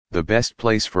The best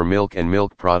place for milk and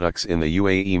milk products in the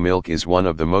UAE. Milk is one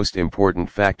of the most important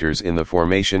factors in the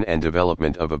formation and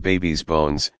development of a baby's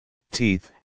bones,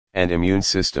 teeth, and immune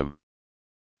system.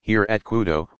 Here at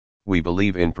Qudo, we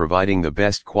believe in providing the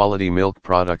best quality milk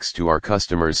products to our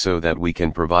customers so that we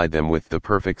can provide them with the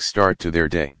perfect start to their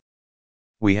day.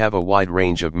 We have a wide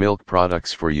range of milk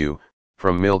products for you,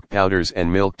 from milk powders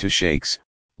and milk to shakes,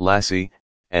 lassi,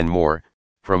 and more,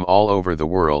 from all over the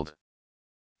world.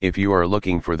 If you are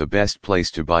looking for the best place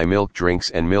to buy milk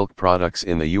drinks and milk products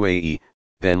in the UAE,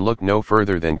 then look no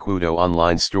further than Qudo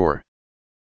Online Store.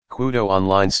 Qudo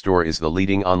Online Store is the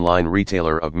leading online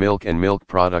retailer of milk and milk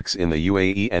products in the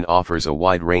UAE and offers a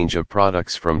wide range of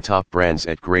products from top brands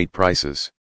at great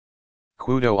prices.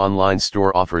 Qudo Online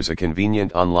Store offers a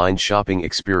convenient online shopping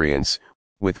experience,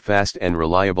 with fast and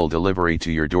reliable delivery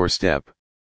to your doorstep.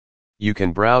 You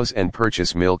can browse and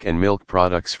purchase milk and milk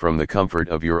products from the comfort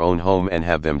of your own home and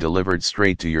have them delivered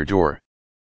straight to your door.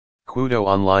 Qudo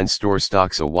Online Store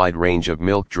stocks a wide range of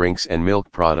milk drinks and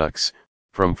milk products,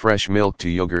 from fresh milk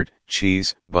to yogurt,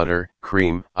 cheese, butter,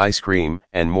 cream, ice cream,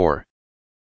 and more.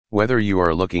 Whether you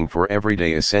are looking for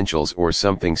everyday essentials or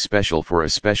something special for a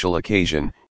special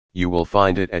occasion, you will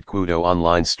find it at Qudo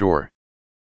Online Store.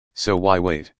 So why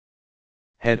wait?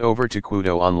 Head over to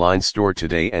Qudo Online Store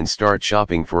today and start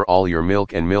shopping for all your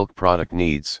milk and milk product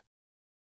needs.